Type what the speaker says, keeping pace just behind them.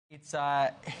It's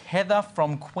Heather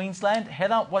from Queensland.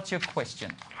 Heather, what's your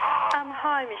question?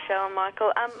 Hi, Michelle and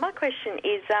Michael. My question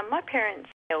is, my parents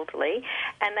are elderly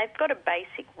and they've got a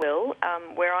basic will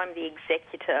where I'm the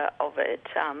executor of it,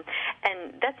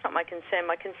 and that's not my concern.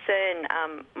 My concern,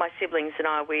 my siblings and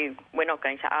I, we're not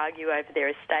going to argue over their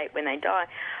estate when they die.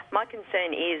 My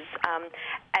concern is,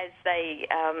 as they,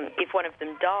 if one of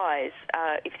them dies,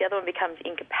 if the other one becomes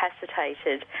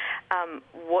incapacitated,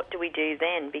 what do we do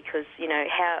then? Because, you know,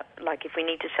 if we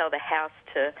need to sell the house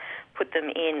to put them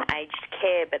in aged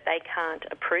care, but they can't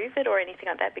approve it or anything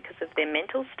like that because of their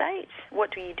mental state,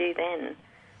 what do you do then?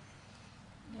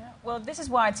 Yeah, well, this is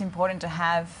why it's important to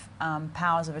have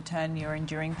powers of attorney or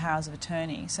enduring powers of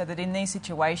attorney, so that in these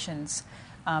situations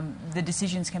the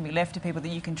decisions can be left to people that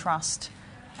you can trust.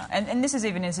 And this is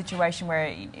even in a situation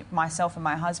where myself and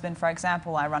my husband, for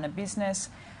example, I run a business.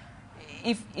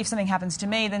 If something happens to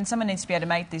me, then someone needs to be able to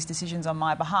make these decisions on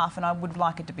my behalf, and I would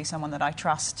like it to be someone that I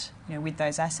trust, you know, with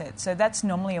those assets. So that's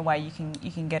normally a way you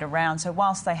can get around. So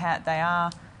whilst they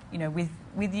are, you know,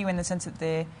 with you in the sense that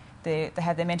they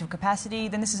have their mental capacity,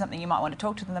 then this is something you might want to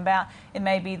talk to them about. It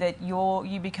may be that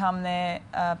you become their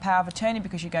power of attorney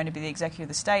because you're going to be the executor of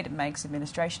the state. It makes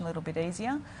administration a little bit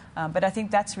easier. But I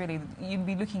think that's really, you'd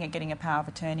be looking at getting a power of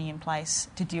attorney in place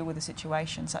to deal with a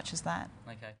situation such as that.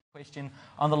 Okay. Question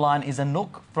on the line is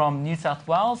Anup from New South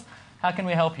Wales. How can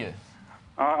we help you?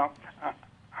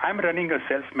 I'm running a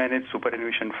self-managed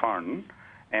superannuation fund,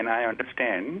 and I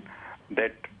understand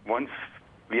that once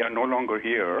we are no longer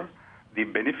here, the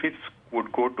benefits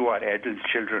would go to our adult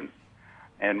children.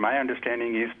 And my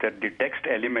understanding is that the taxed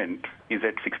element is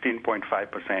at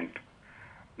 16.5%.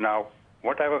 Now,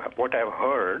 what I've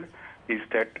heard is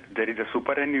that there is a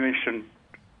superannuation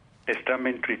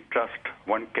testamentary trust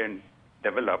one can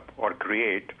develop or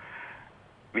create,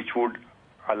 which would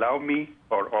allow me,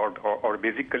 or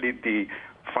basically the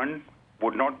fund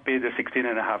would not pay the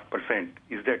 16.5%.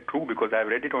 Is that true? Because I've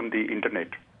read it on the internet.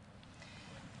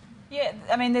 Yeah,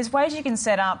 I mean, there's ways you can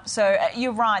set up. So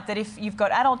you're right that if you've got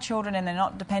adult children and they're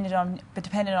not dependent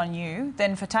on you,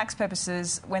 then for tax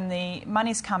purposes, when the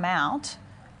money's come out,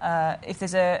 if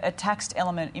there's a taxed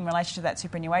element in relation to that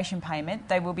superannuation payment,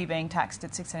 they will be being taxed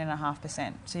at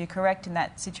 16.5%. So you're correct in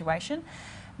that situation.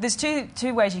 There's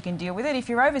two ways you can deal with it. If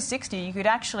you're over 60, you could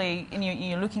actually, and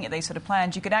you're looking at these sort of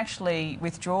plans, you could actually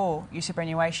withdraw your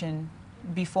superannuation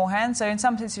beforehand. So in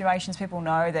some situations, people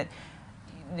know that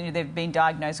they've been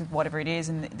diagnosed with whatever it is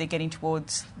and they're getting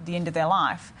towards the end of their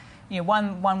life. You know,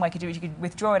 one way to do it is you could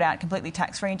withdraw it out completely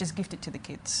tax-free and just gift it to the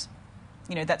kids.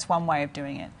 You know, that's one way of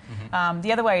doing it. Mm-hmm.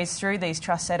 The other way is through these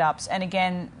trust setups. And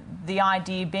again, the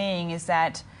idea being is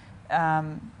that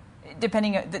the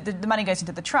money goes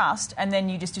into the trust and then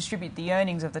you just distribute the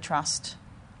earnings of the trust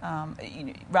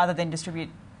rather than distribute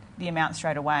the amount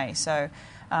straight away. So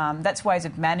that's ways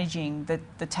of managing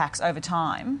the tax over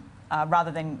time.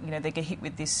 Rather than, you know, they get hit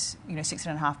with this,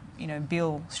 16.5,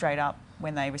 bill straight up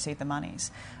when they receive the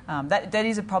monies. That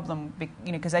is a problem,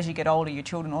 because as you get older, your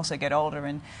children also get older,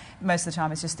 and most of the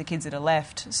time it's just the kids that are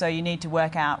left. So you need to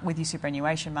work out with your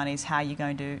superannuation monies how you're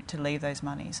going to leave those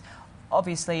monies.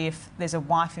 Obviously, if there's a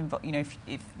wife involved,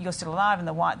 if you're still alive, and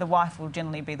the wife will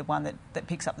generally be the one that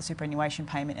picks up the superannuation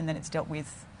payment, and then it's dealt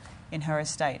with in her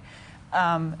estate.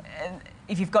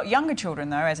 If you've got younger children,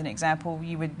 though, as an example,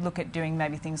 you would look at doing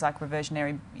maybe things like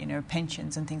reversionary,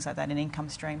 pensions and things like that, and income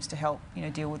streams to help,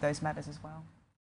 deal with those matters as well.